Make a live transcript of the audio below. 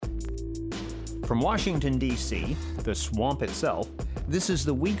From Washington, D.C., the swamp itself, this is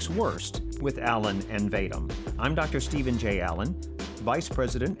the week's worst with Allen and Vadum. I'm Dr. Stephen J. Allen, Vice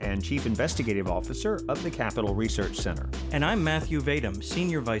President and Chief Investigative Officer of the Capitol Research Center. And I'm Matthew Vadum,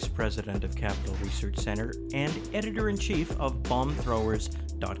 Senior Vice President of Capitol Research Center and Editor-in-Chief of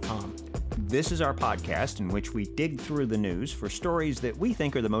BombThrowers.com. This is our podcast in which we dig through the news for stories that we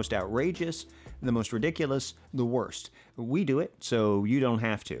think are the most outrageous, the most ridiculous, the worst. We do it so you don't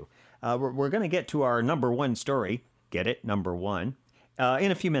have to. We're going to get to our number one story, get it, number one,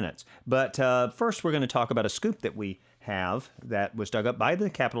 in a few minutes. But first, we're going to talk about a scoop that we have that was dug up by the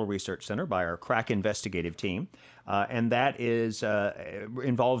Capitol Research Center, by our crack investigative team, and that is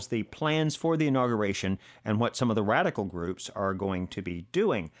involves the plans for the inauguration and what some of the radical groups are going to be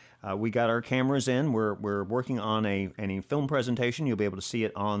doing. We got our cameras in. We're working on a film presentation. You'll be able to see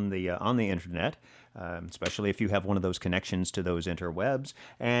it on the internet, especially if you have one of those connections to those interwebs.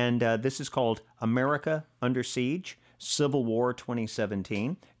 And this is called America Under Siege, Civil War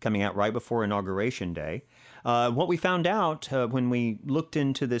 2017, coming out right before Inauguration Day. What we found out when we looked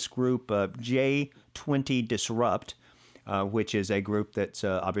into this group, J20 Disrupt, which is a group that's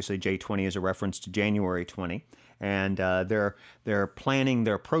obviously J20 is a reference to January 20, and they're planning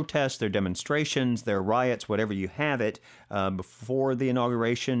their protests, their demonstrations, their riots, whatever you have it, before the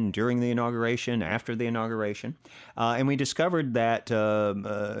inauguration, during the inauguration, after the inauguration. And we discovered that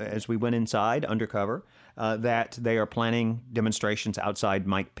as we went inside undercover, that they are planning demonstrations outside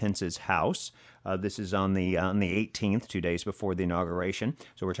Mike Pence's house. This is on the 18th, 2 days before the inauguration.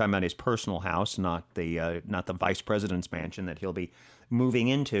 So we're talking about his personal house, not the vice president's mansion that he'll be moving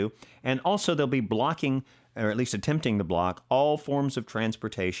into. And also they'll be blocking, or at least attempting to block, all forms of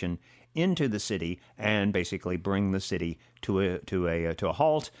transportation into the city and basically bring the city to a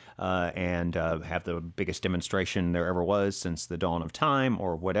halt and have the biggest demonstration there ever was since the dawn of time,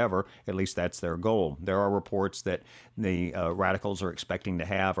 or whatever. At least that's their goal. There are reports that the radicals are expecting to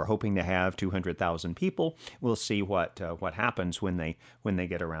have, or hoping to have, 200,000 people. We'll see what happens when they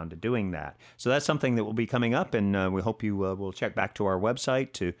get around to doing that. So that's something that will be coming up, and we hope you will check back to our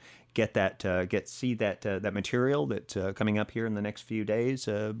website to get that, see that material that's coming up here in the next few days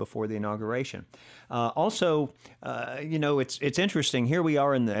before the inauguration. Also, it's interesting. Here we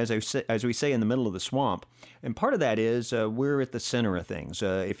are as we say, in the middle of the swamp, and part of that is we're at the center of things.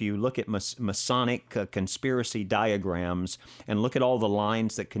 If you look at Masonic conspiracy diagrams and look at all the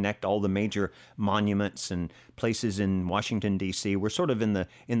lines that connect all the major monuments and places in Washington, D.C., we're sort of in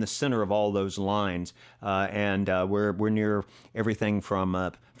the center of all those lines, and we're near everything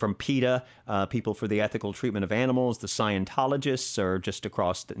from PETA, People for the Ethical Treatment of Animals. The Scientologists are just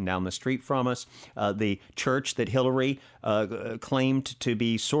across and down the street from us. The church that Hillary claimed to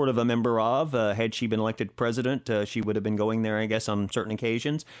be sort of a member of, had she been elected president, she would have been going there, I guess, on certain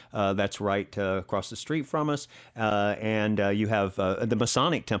occasions. That's right across the street from us. And you have the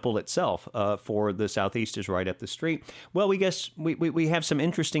Masonic Temple itself for the Southeast is right up the street. Well, we guess we have some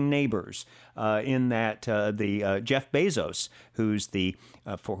interesting neighbors in that the Jeff Bezos, who's the,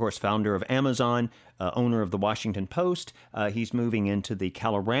 of course, founder of Amazon, owner of the Washington Post. He's moving into the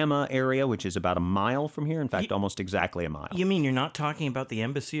Kalorama area, which is about a mile from here. In fact, almost exactly a mile. You mean you're not talking about the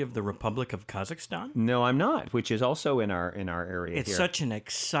embassy of the Republic of Kazakhstan? No, I'm not, which is also in our area It's here. such an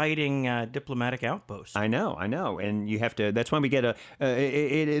exciting diplomatic outpost. I know. And you have to, that's when we get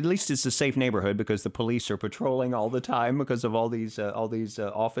at least it's a safe neighborhood, because the police are patrolling all the time because of all these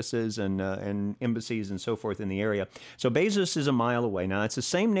offices and embassies and so forth in the area. So Bezos is a mile away. Now, it's the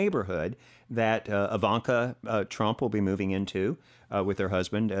same neighborhood that Ivanka Trump will be moving into with her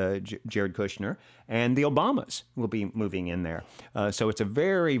husband, Jared Kushner, and the Obamas will be moving in there. So it's a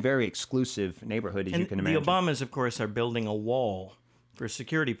very, very exclusive neighborhood, as you can imagine. The Obamas, of course, are building a wall for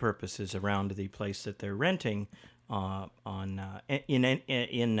security purposes around the place that they're renting in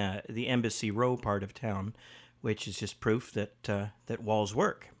the Embassy Row part of town, which is just proof that walls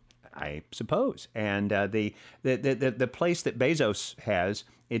work. I suppose. And the place that Bezos has,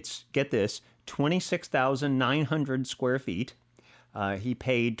 it's, get this, 26,900 square feet. He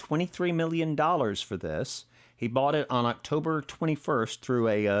paid $23 million for this. He bought it on October 21st through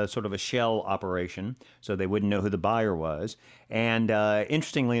a sort of a shell operation, so they wouldn't know who the buyer was. And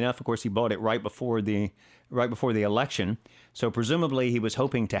interestingly enough, of course, he bought it right before the election. So presumably he was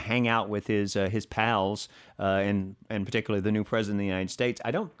hoping to hang out with his pals, and particularly the new president of the United States.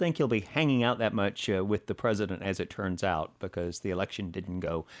 I don't think he'll be hanging out that much with the president, as it turns out, because the election didn't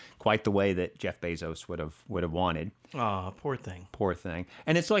go quite the way that Jeff Bezos would have wanted. Oh, poor thing. Poor thing.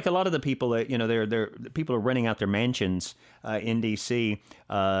 And it's like a lot of the people that, people are renting out their mansions in D.C.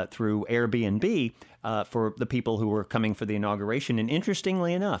 Through Airbnb. for the people who were coming for the inauguration. And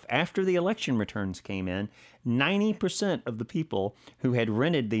interestingly enough, after the election returns came in, 90% of the people who had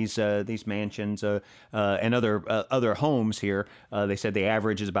rented these mansions and other homes here, they said the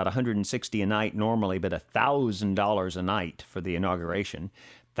average is about $160 a night normally, but $1,000 a night for the inauguration.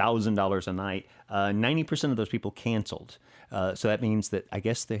 $1,000 a night. 90% of those people canceled. So that means that I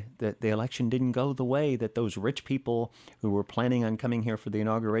guess the election didn't go the way that those rich people who were planning on coming here for the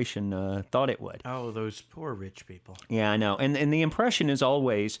inauguration thought it would. Oh, those poor rich people. Yeah, I know. And the impression is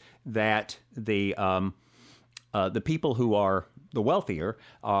always that the people who are the wealthier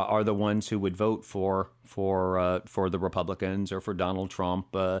are the ones who would vote for the Republicans or for Donald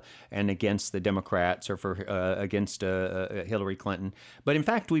Trump and against the Democrats or for against Hillary Clinton. But in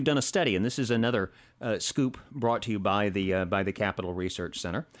fact, we've done a study, and this is another scoop brought to you by the Capital Research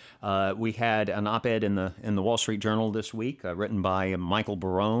Center. We had an op-ed in the Wall Street Journal this week, written by Michael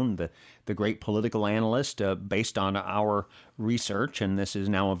Barone, the great political analyst, based on our research, and this is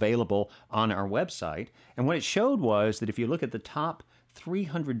now available on our website. And what it showed was that if you look at the top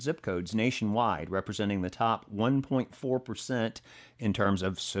 300 zip codes nationwide, representing the top 1.4% in terms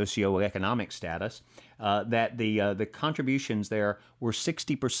of socioeconomic status, that the contributions there were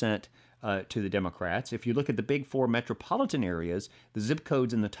 60% to the Democrats. If you look at the big four metropolitan areas, the zip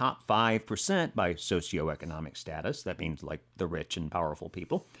codes in the top 5% by socioeconomic status, that means like the rich and powerful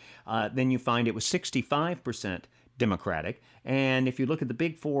people, then you find it was 65% Democratic. And if you look at the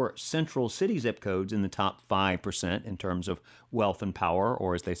big four central city zip codes in the top 5% in terms of wealth and power,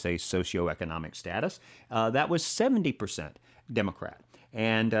 or as they say, socioeconomic status, that was 70% Democrat.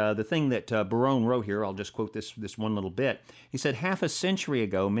 And the thing that Barone wrote here, I'll just quote this one little bit. He said, half a century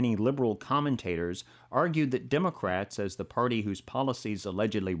ago, many liberal commentators argued that Democrats, as the party whose policies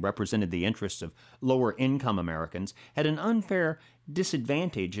allegedly represented the interests of lower-income Americans, had an unfair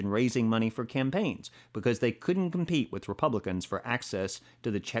disadvantage in raising money for campaigns because they couldn't compete with Republicans for access to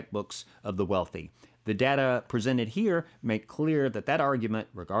the checkbooks of the wealthy. The data presented here make clear that that argument,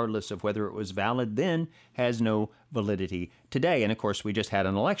 regardless of whether it was valid then, has no validity today. And of course, we just had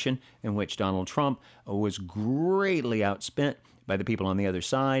an election in which Donald Trump was greatly outspent by the people on the other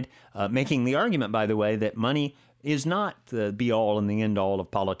side, making the argument, by the way, that money is not the be-all and the end-all of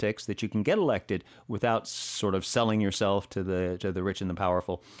politics, that you can get elected without sort of selling yourself to the rich and the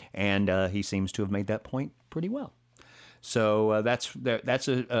powerful. And he seems to have made that point pretty well. So that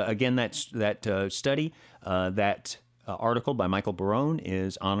study, that article by Michael Barone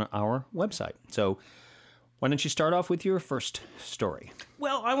is on our website. So why don't you start off with your first story?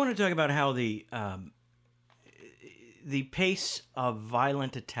 Well, I want to talk about how the pace of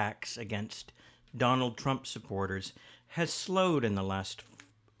violent attacks against Donald Trump supporters has slowed in the last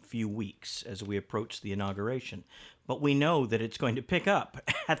few weeks as we approach the inauguration. But we know that it's going to pick up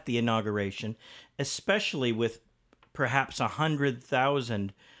at the inauguration, especially with perhaps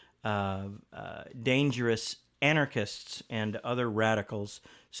 100,000 dangerous anarchists and other radicals,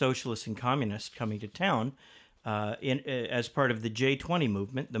 socialists and communists, coming to town as part of the J20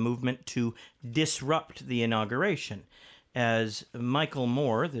 movement, the movement to disrupt the inauguration. As Michael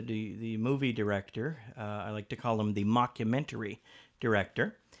Moore, the movie director, I like to call him the mockumentary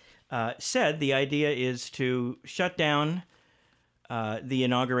director, said the idea is to shut down the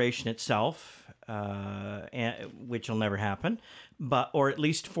inauguration itself, which will never happen, or at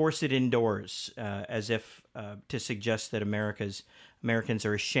least force it indoors, as if to suggest that Americans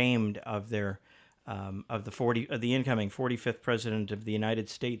are ashamed of the incoming 45th president of the United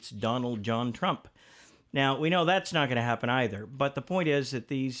States, Donald John Trump. Now, we know that's not going to happen either, but the point is that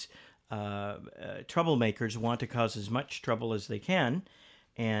these troublemakers want to cause as much trouble as they can,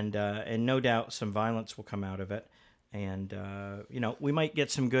 and no doubt some violence will come out of it. And, we might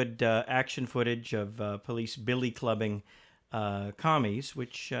get some good action footage of police billy clubbing commies,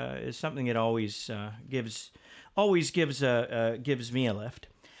 which is something that always gives me a lift.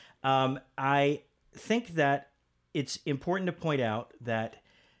 I think that it's important to point out that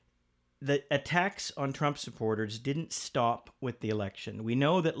the attacks on Trump supporters didn't stop with the election. We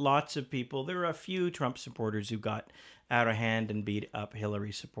know that lots of people, there are a few Trump supporters who got out of hand and beat up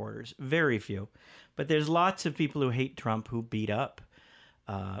Hillary supporters. Very few. But there's lots of people who hate Trump who beat up,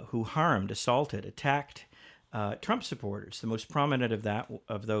 who harmed, assaulted, attacked Trump supporters. The most prominent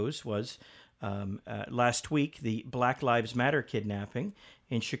of those was last week the Black Lives Matter kidnapping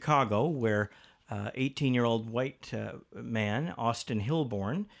in Chicago, where 18-year-old white man, Austin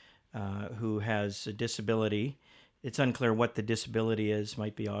Hilborn, who has a disability. It's unclear what the disability is,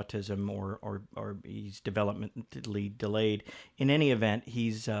 might be autism or he's developmentally delayed. In any event,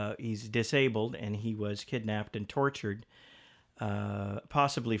 he's disabled, and he was kidnapped and tortured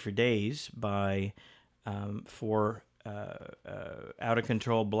possibly for days, by four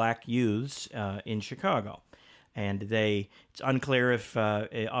out-of-control black youths in Chicago. And it's unclear if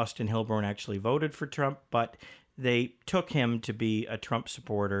Austin Hilborn actually voted for Trump, but they took him to be a Trump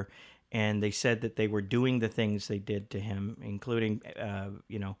supporter, and they said that they were doing the things they did to him, including,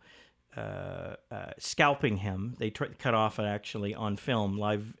 scalping him. They cut off, actually on film,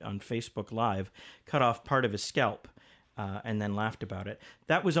 live on Facebook Live, cut off part of his scalp, and then laughed about it.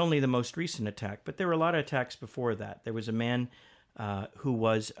 That was only the most recent attack, but there were a lot of attacks before that. There was a man who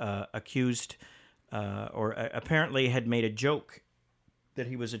was accused, or apparently had made a joke that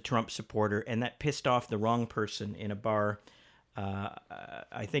he was a Trump supporter, and that pissed off the wrong person in a bar.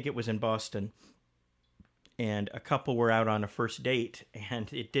 I think it was in Boston. And a couple were out on a first date,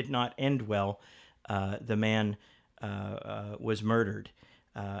 and it did not end well. The man was murdered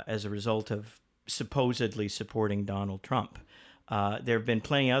as a result of supposedly supporting Donald Trump. There have been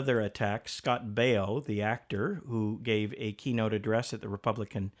plenty of other attacks. Scott Baio, the actor who gave a keynote address at the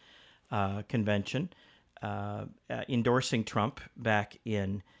Republican convention endorsing Trump back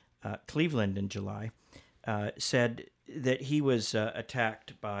in Cleveland in July, said that he was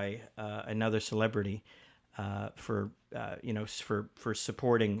attacked by another celebrity for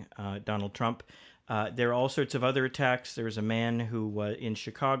supporting Donald Trump. There are all sorts of other attacks. There was a man who was in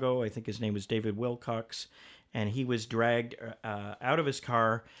Chicago. I think his name was David Wilcox, and he was dragged out of his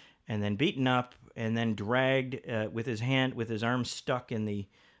car and then beaten up and then dragged with his arm stuck in the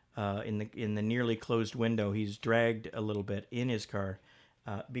nearly closed window. He's dragged a little bit in his car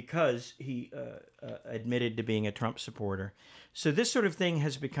because he admitted to being a Trump supporter. So this sort of thing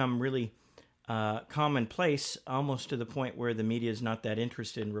has become really commonplace, almost to the point where the media is not that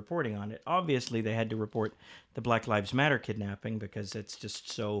interested in reporting on it. Obviously, they had to report the Black Lives Matter kidnapping because it's just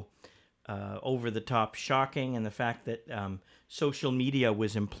so over-the-top shocking, and the fact that social media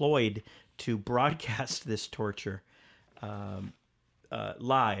was employed to broadcast this torture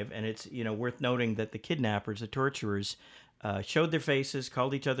live. And it's worth noting that the kidnappers, the torturers, showed their faces,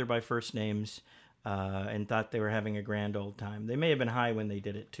 called each other by first names, and thought they were having a grand old time. They may have been high when they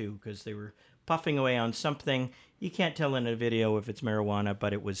did it too, because they were puffing away on something. You can't tell in a video if it's marijuana,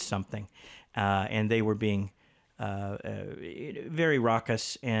 but it was something. And they were being very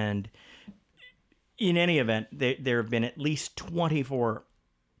raucous. And in any event, there have been at least 24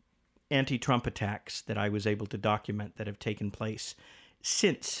 anti-Trump attacks that I was able to document that have taken place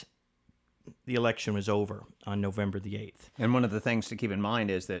since the election was over on November the 8th. And one of the things to keep in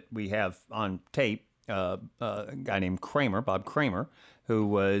mind is that we have on tape a guy named Bob Kramer, who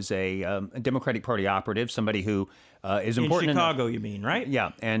was a Democratic Party operative, somebody who is important in Chicago, enough, you mean, right?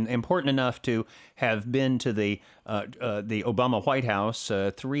 Yeah, and important enough to have been to the Obama White House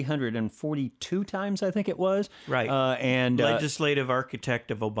 342 times, I think it was. Right. And legislative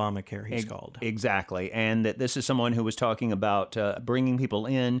architect of Obamacare, he's called. Exactly, and that this is someone who was talking about bringing people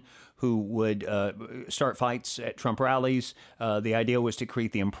in who would start fights at Trump rallies. The idea was to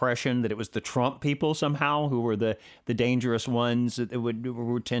create the impression that it was the Trump people somehow who were the dangerous ones that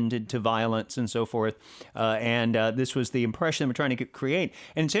were tended to violence and so forth. And this was the impression they were trying to create.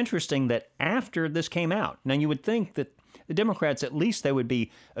 And it's interesting that after this came out, now you would think that the Democrats, at least they would be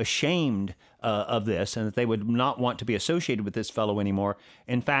ashamed of this and that they would not want to be associated with this fellow anymore.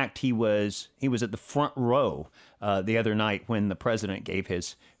 In fact, he was at the front row the other night when the president gave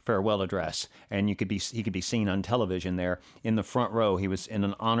his farewell address, and he could be seen on television there in the front row. He was in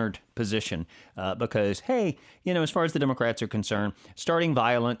an honored position because, hey, as far as the Democrats are concerned, starting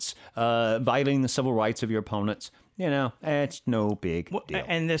violence, violating the civil rights of your opponents, it's no big deal.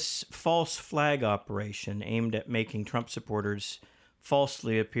 And this false flag operation aimed at making Trump supporters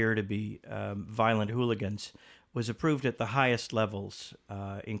falsely appear to be violent hooligans was approved at the highest levels,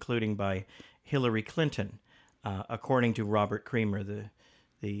 including by Hillary Clinton, according to Robert Kramer,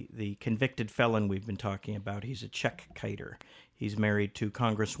 the convicted felon we've been talking about. He's a check-kiter. He's married to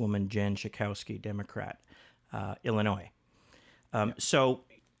Congresswoman Jan Schakowsky, Democrat, Illinois. So,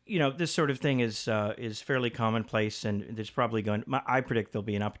 this sort of thing is fairly commonplace, and there's probably I predict there'll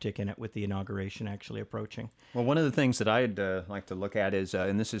be an uptick in it with the inauguration actually approaching. Well, one of the things that I'd like to look at is,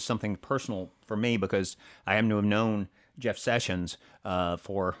 and this is something personal for me because I happen to have known Jeff Sessions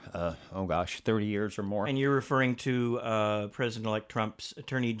for 30 years or more. And you're referring to President-elect Trump's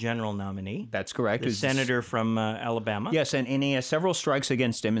Attorney General nominee. That's correct. The senator from Alabama. Yes, and he has several strikes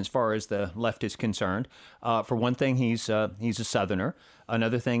against him as far as the left is concerned. For one thing, he's a Southerner.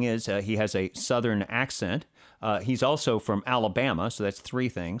 Another thing is he has a Southern accent. He's also from Alabama, so that's three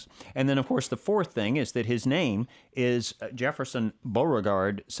things. And then, of course, the fourth thing is that his name is Jefferson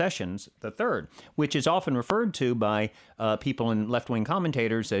Beauregard Sessions III, which is often referred to by people and left-wing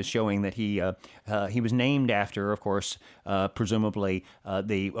commentators as showing that he was named after, of course, presumably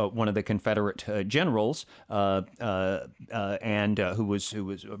the one of the Confederate generals, and who was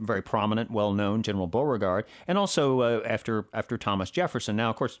very prominent, well-known, General Beauregard, and also after Thomas Jefferson. Now,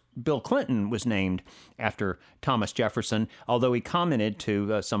 of course, Bill Clinton was named after Thomas Jefferson, although he commented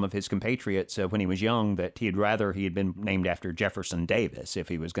to some of his compatriots when he was young that he'd rather he had been named after Jefferson Davis if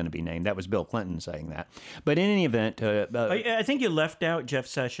he was going to be named. That was Bill Clinton saying that. But in any event... I think you left out Jeff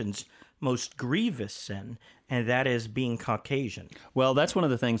Sessions' most grievous sin, and that is being Caucasian. Well, that's one of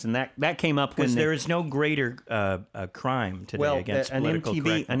the things, and that came up when... Because there is no greater crime today against political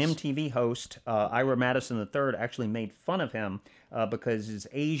correctness. An MTV host, Ira Madison III, actually made fun of him because his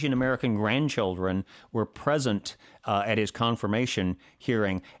Asian American grandchildren were present at his confirmation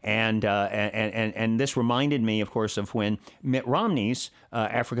hearing, and this reminded me, of course, of when Mitt Romney's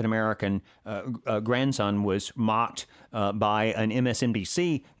African American grandson was mocked by an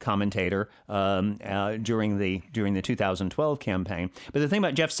MSNBC commentator during the 2012 campaign. But the thing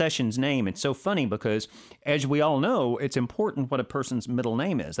about Jeff Sessions' name, it's so funny because, as we all know, it's important what a person's middle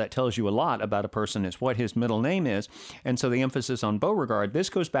name is. That tells you a lot about a person, is what his middle name is. And so the emphasis on Beauregard, this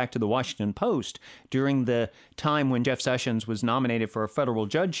goes back to the Washington Post during the time when Jeff Sessions was nominated for a federal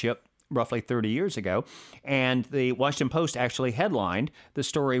judgeship roughly 30 years ago, and the Washington Post actually headlined the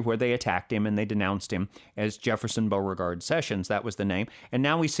story where they attacked him and they denounced him as Jefferson Beauregard Sessions. That was the name. And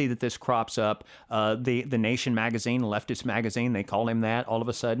now we see that this crops up. The Nation magazine, leftist magazine, they call him that all of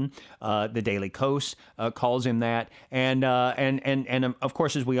a sudden. The Daily Kos calls him that. And of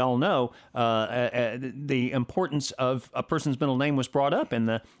course, as we all know, the importance of a person's middle name was brought up in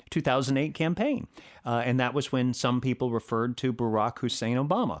the 2008 campaign. And that was when some people referred to Barack Hussein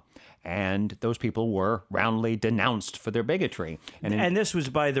Obama. And those people were roundly denounced for their bigotry. And this was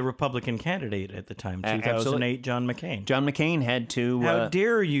by the Republican candidate at the time, 2008, absolutely. John McCain. John McCain had to... How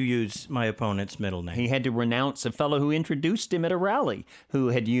dare you use my opponent's middle name? He had to renounce a fellow who introduced him at a rally who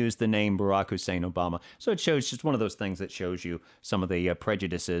had used the name Barack Hussein Obama. So it shows, just one of those things that shows you some of the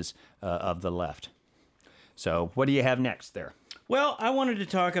prejudices of the left. So what do you have next there? Well, I wanted to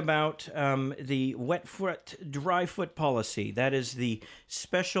talk about the wet foot, dry foot policy. That is the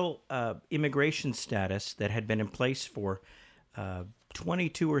special immigration status that had been in place for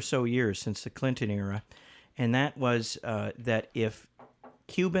 22 or so years since the Clinton era. And that was that if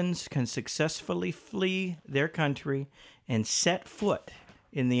Cubans can successfully flee their country and set foot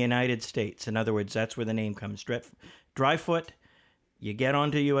in the United States, in other words, that's where the name comes, dry foot, you get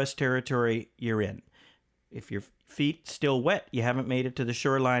onto U.S. territory, you're in. If your feet still wet, you haven't made it to the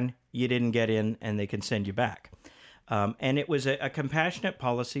shoreline, you didn't get in, and they can send you back. And it was a compassionate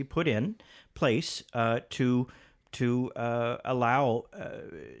policy put in place to allow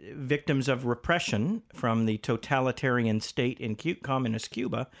victims of repression from the totalitarian state in communist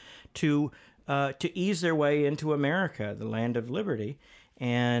Cuba to ease their way into America, the land of liberty.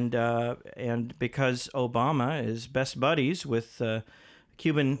 And because Obama is best buddies with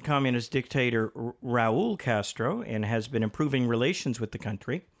Cuban communist dictator Raul Castro and has been improving relations with the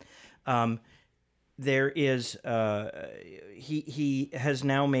country, there is he has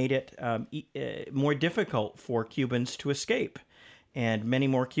now made it more difficult for Cubans to escape, and many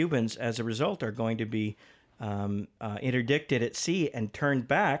more Cubans as a result are going to be interdicted at sea and turned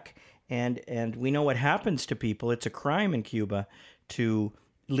back. And we know what happens to people. It's a crime in Cuba to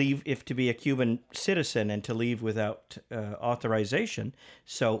leave, if to be a Cuban citizen and to leave without authorization.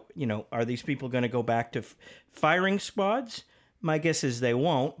 So, are these people going to go back to firing squads? My guess is they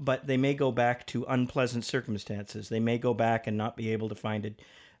won't, but they may go back to unpleasant circumstances. They may go back and not be able to find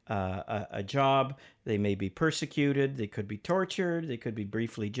a job. They may be persecuted. They could be tortured. They could be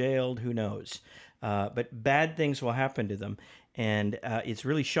briefly jailed. Who knows? But bad things will happen to them. And it's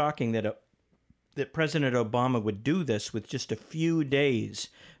really shocking that President Obama would do this with just a few days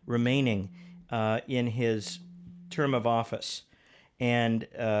remaining in his term of office. And,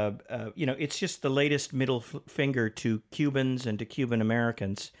 it's just the latest middle finger to Cubans and to Cuban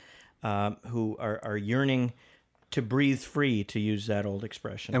Americans who are yearning to breathe free, to use that old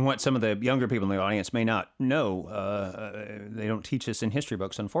expression. And what some of the younger people in the audience may not know, they don't teach this in history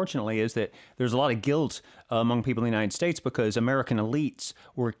books, unfortunately, is that there's a lot of guilt among people in the United States because American elites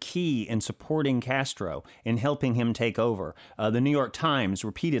were key in supporting Castro, in helping him take over. The New York Times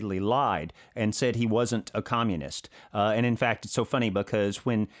repeatedly lied and said he wasn't a communist. And in fact, it's so funny because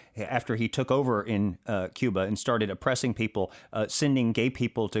after he took over in Cuba and started oppressing people, sending gay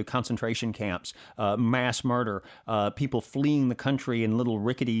people to concentration camps, mass murder, people fleeing the country in little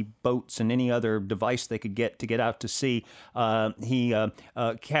rickety boats and any other device they could get to get out to sea.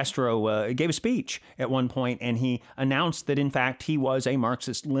 Castro gave a speech at one point, and he announced that, in fact, he was a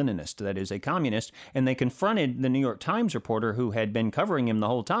Marxist-Leninist, that is, a communist, and they confronted the New York Times reporter who had been covering him the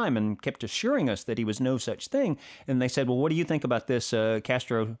whole time and kept assuring us that he was no such thing. And they said, well, what do you think about this,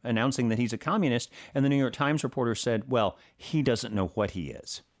 Castro announcing that he's a communist? And the New York Times reporter said, well, he doesn't know what he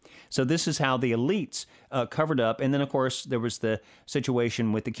is. So this is how the elites covered up. And then, of course, there was the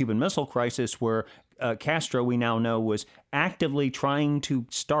situation with the Cuban Missile Crisis where Castro, we now know, was actively trying to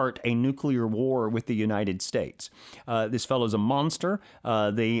start a nuclear war with the United States. This fellow's a monster.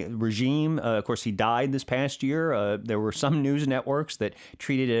 The regime, of course, he died this past year. There were some news networks that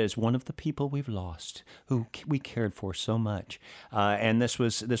treated it as one of the people we've lost, who we cared for so much. And this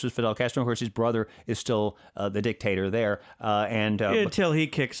was Fidel Castro. Of course, his brother is still the dictator there. Until he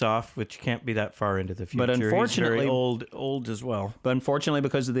kicks off, which can't be that far into the future. But unfortunately, he's very old as well. But unfortunately,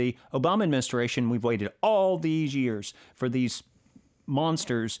 because of the Obama administration, we've waited all these years for these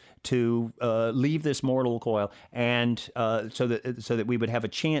monsters to leave this mortal coil, and so that we would have a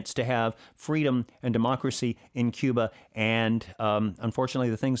chance to have freedom and democracy in Cuba. And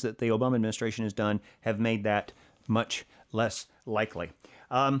unfortunately, the things that the Obama administration has done have made that much less likely.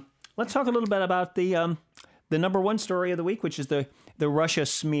 Let's talk a little bit about the number one story of the week, which is the Russia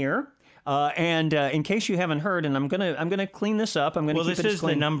smear. And in case you haven't heard, and I'm gonna clean this up. I'm gonna keep it as clean. This is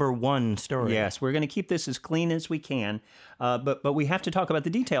the number one story. Yes, we're gonna keep this as clean as we can. But we have to talk about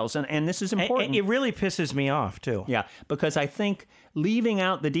the details, and this is important. It really pisses me off too. Yeah, because I think leaving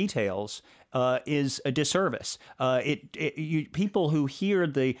out the details is a disservice. People who hear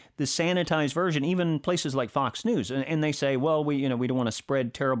the sanitized version, even places like Fox News, and they say, well, we don't want to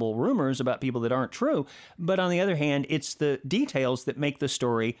spread terrible rumors about people that aren't true. But on the other hand, it's the details that make the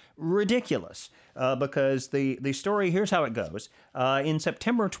story ridiculous. Because the story, here's how it goes. In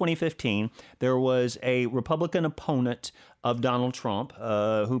September 2015, there was a Republican opponent of Donald Trump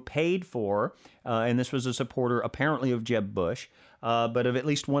who paid for, and this was a supporter apparently of Jeb Bush, but of at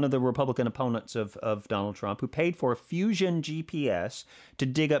least one of the Republican opponents of Donald Trump, who paid for Fusion GPS to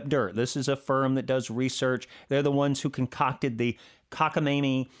dig up dirt. This is a firm that does research. They're the ones who concocted the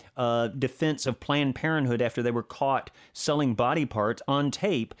cockamamie defense of Planned Parenthood after they were caught selling body parts on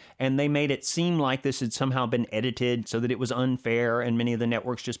tape, and they made it seem like this had somehow been edited so that it was unfair, and many of the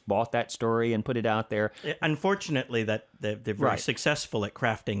networks just bought that story and put it out there. Unfortunately, that they're very successful at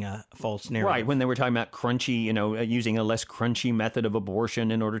crafting a false narrative. Right, when they were talking about crunchy, using a less crunchy method of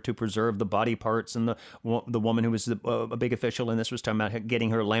abortion in order to preserve the body parts, and the woman who was a big official in this was talking about getting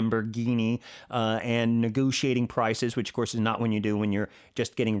her Lamborghini and negotiating prices, which of course is not when you're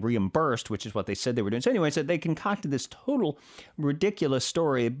just getting reimbursed, which is what they said they were doing. So anyway, so they concocted this total ridiculous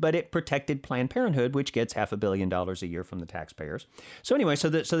story, but it protected Planned Parenthood, which gets $500 million a year from the taxpayers. So anyway, so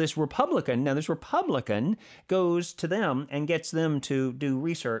this Republican goes to them and gets them to do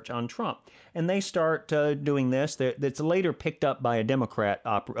research on Trump, and they start doing this. That's later picked up by a Democrat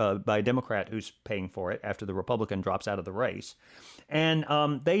who's paying for it after the Republican drops out of the race. And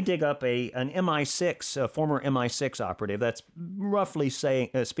they dig up an MI6, a former MI6 operative, that's roughly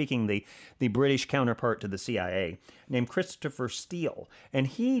speaking the British counterpart to the CIA, named Christopher Steele. And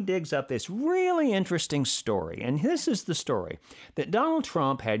he digs up this really interesting story. And this is the story that Donald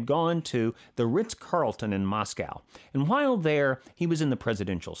Trump had gone to the Ritz-Carlton in Moscow. And while there, he was in the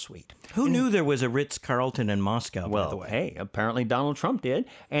presidential suite. Who knew there was a Ritz-Carlton in Moscow, by the way? Hey, apparently Donald Trump did.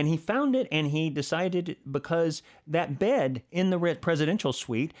 And he found it, and he decided, because that bed in the presidential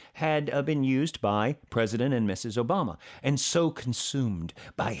suite had been used by President and Mrs. Obama. And so consumed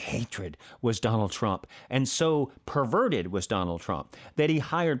by hatred was Donald Trump, and so perverted was Donald Trump, that he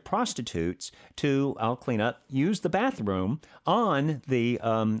hired prostitutes to, I'll clean up, use the bathroom on the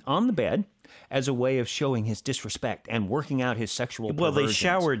bed as a way of showing his disrespect and working out his sexual perversions. Well, they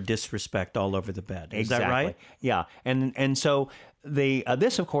showered disrespect all over the bed. Is that right? Yeah. And so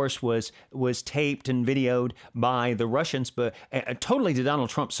this, of course, was taped and videoed by the Russians, but totally to Donald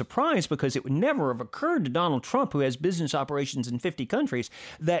Trump's surprise, because it would never have occurred to Donald Trump, who has business operations in 50 countries,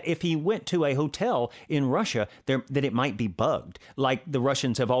 that if he went to a hotel in Russia, that it might be bugged. Like the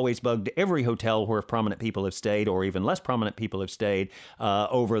Russians have always bugged every hotel where prominent people have stayed, or even less prominent people have stayed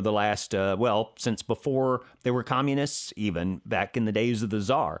over the last, since before there were communists, even back in the days of the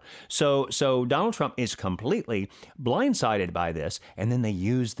Tsar. So Donald Trump is completely blindsided by this. And then they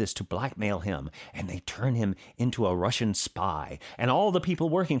use this to blackmail him, and they turn him into a Russian spy. And all the people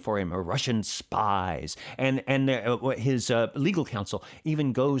working for him are Russian spies. And his legal counsel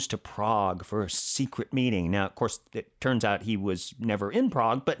even goes to Prague for a secret meeting. Now, of course, it turns out he was never in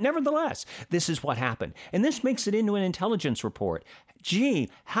Prague, but nevertheless, this is what happened. And this makes it into an intelligence report. Gee,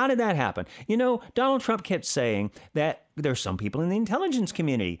 how did that happen? Donald Trump kept saying that there's some people in the intelligence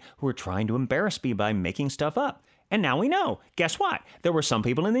community who are trying to embarrass me by making stuff up. And now we know. Guess what? There were some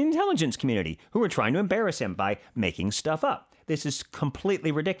people in the intelligence community who were trying to embarrass him by making stuff up. This is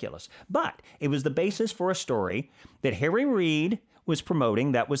completely ridiculous. But it was the basis for a story that Harry Reid was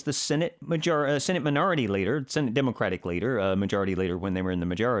promoting. That was the Senate minority leader, Senate Democratic leader, majority leader when they were in the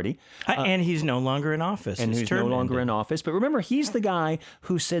majority. And he's no longer in office. And he's no longer in office. But remember, he's the guy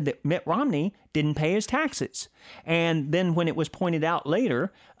who said that Mitt Romney didn't pay his taxes. And then when it was pointed out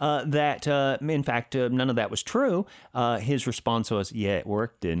later that, in fact, none of that was true, his response was, yeah, it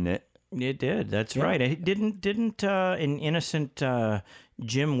worked, didn't it? It did. That's right. Didn't an innocent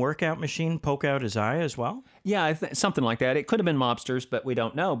gym workout machine poke out his eye as well? Yeah, something like that. It could have been mobsters, but we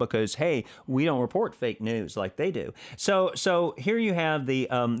don't know because, hey, we don't report fake news like they do. So here you have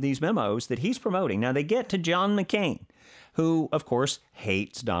these memos that he's promoting. Now, they get to John McCain, who, of course,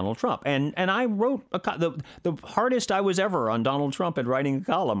 hates Donald Trump. And I wrote the hardest I was ever on Donald Trump at writing a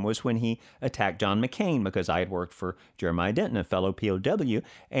column was when he attacked John McCain, because I had worked for Jeremiah Denton, a fellow POW,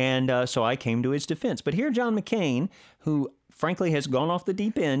 and so I came to his defense. But here John McCain, who frankly has gone off the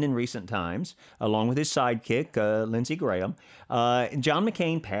deep end in recent times, along with his sidekick, Lindsey Graham. John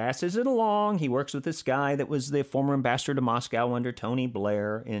McCain passes it along. He works with this guy that was the former ambassador to Moscow under Tony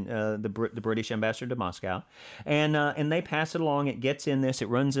Blair, in the British ambassador to Moscow. And they pass it along. It gets in this. It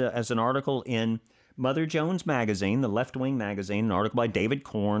runs as an article in Mother Jones magazine, the left-wing magazine, an article by David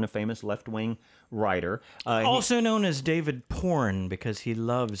Korn, a famous left-wing writer. Also known as David Porn, because he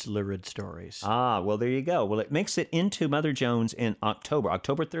loves lurid stories. Well, there you go. Well, it makes it into Mother Jones in October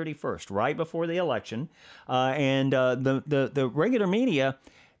 31st, right before the election. And the regular media,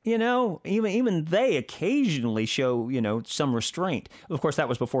 even they occasionally show, some restraint. Of course, that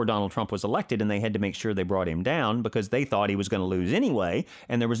was before Donald Trump was elected, and they had to make sure they brought him down because they thought he was going to lose anyway,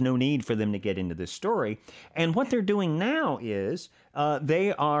 and there was no need for them to get into this story. And what they're doing now is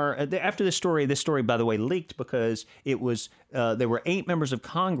after this story, by the way, leaked because it was there were 8 members of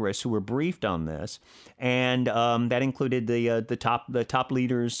Congress who were briefed on this, and that included the top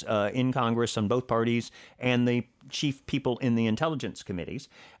leaders in Congress on both parties and the chief people in the intelligence committees,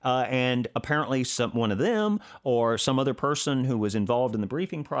 and apparently one of them or some other person who was involved in the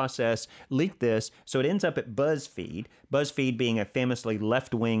briefing process leaked this, so it ends up at BuzzFeed being a famously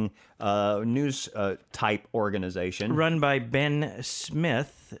left-wing news type organization. Run by Ben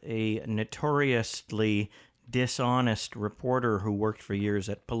Smith, a notoriously dishonest reporter who worked for years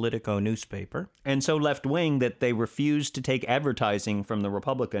at Politico newspaper. And so left-wing that they refused to take advertising from the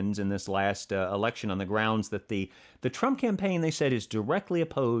Republicans in this last election on the grounds that the Trump campaign, they said, is directly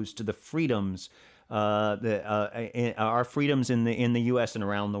opposed to the freedoms our freedoms in the U.S. and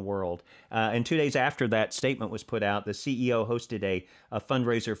around the world. And 2 days after that statement was put out, the CEO hosted a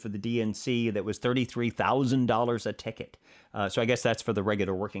fundraiser for the DNC that was $33,000 a ticket. So I guess that's for the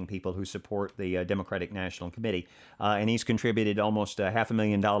regular working people who support the Democratic National Committee. And he's contributed almost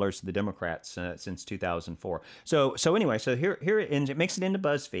 $500,000 to the Democrats since 2004. So anyway, here it ends. It makes it into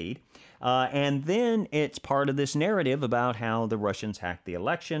BuzzFeed. And then it's part of this narrative about how the Russians hacked the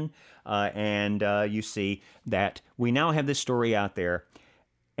election. And you see that we now have this story out there,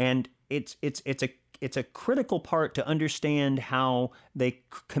 and it's a critical part to understand how they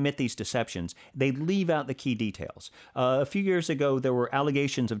commit these deceptions. They leave out the key details. A few years ago, there were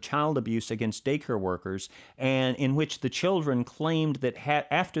allegations of child abuse against daycare workers, and in which the children claimed that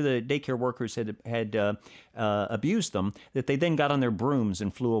after the daycare workers had abused them, that they then got on their brooms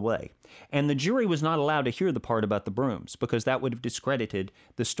and flew away. And the jury was not allowed to hear the part about the brooms because that would have discredited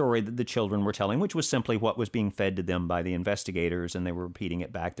the story that the children were telling, which was simply what was being fed to them by the investigators, and they were repeating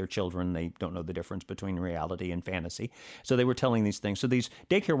it back. They're children. They don't know the difference between reality and fantasy. So they were telling these things. So these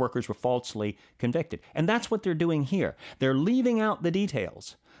daycare workers were falsely convicted. And that's what they're doing here. They're leaving out the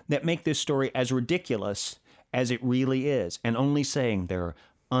details that make this story as ridiculous as it really is, and only saying there are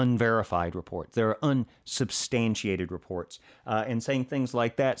unverified reports, there are unsubstantiated reports, and saying things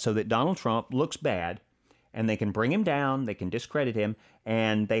like that so that Donald Trump looks bad, and they can bring him down, they can discredit him,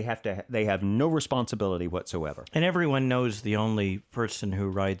 and they have no responsibility whatsoever. And everyone knows the only person who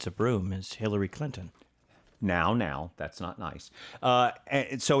rides a broom is Hillary Clinton. Now, that's not nice.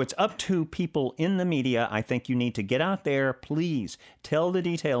 So it's up to people in the media. I think you need to get out there, please tell the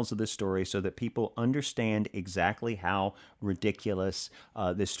details of this story so that people understand exactly how ridiculous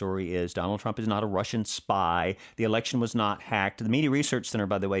this story is. Donald Trump is not a Russian spy. The election was not hacked. The Media Research Center,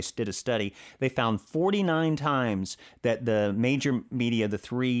 by the way, did a study. They found 49 times that the major media, the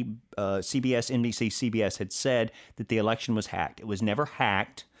three, CBS, NBC, CBS, had said that the election was hacked. It was never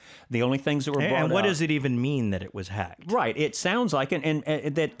hacked. The only things that were brought up... And what does it even mean that it was hacked? Right. It sounds like and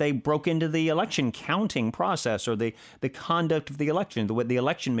that they broke into the election counting process or the conduct of the election, the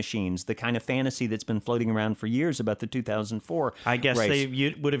election machines, the kind of fantasy that's been floating around for years about the 2004 I guess race.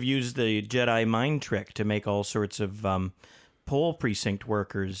 they would have used the Jedi mind trick to make all sorts of poll precinct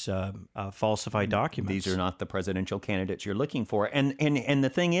workers falsify documents. These are not the presidential candidates you're looking for. And the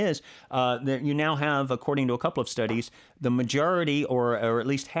thing is that you now have, according to a couple of studies, the majority or at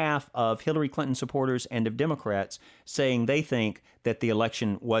least half of Hillary Clinton supporters and of Democrats saying they think that the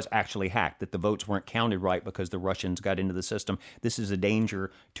election was actually hacked, that the votes weren't counted right because the Russians got into the system. This is a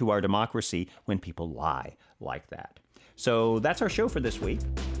danger to our democracy when people lie like that. So that's our show for this week.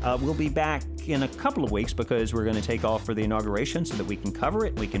 We'll be back in a couple of weeks because we're going to take off for the inauguration so that we can cover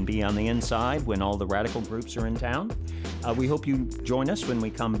it. We can be on the inside when all the radical groups are in town. We hope you join us when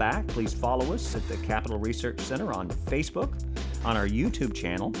we come back. Please follow us at the Capitol Research Center on Facebook, on our YouTube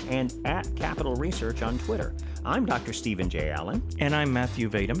channel, and at Capitol Research on Twitter. I'm Dr. Stephen J. Allen. And I'm Matthew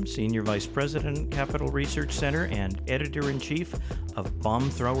Vadum, Senior Vice President, Capitol Research Center, and Editor-in-Chief of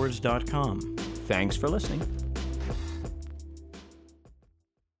BombThrowers.com. Thanks for listening.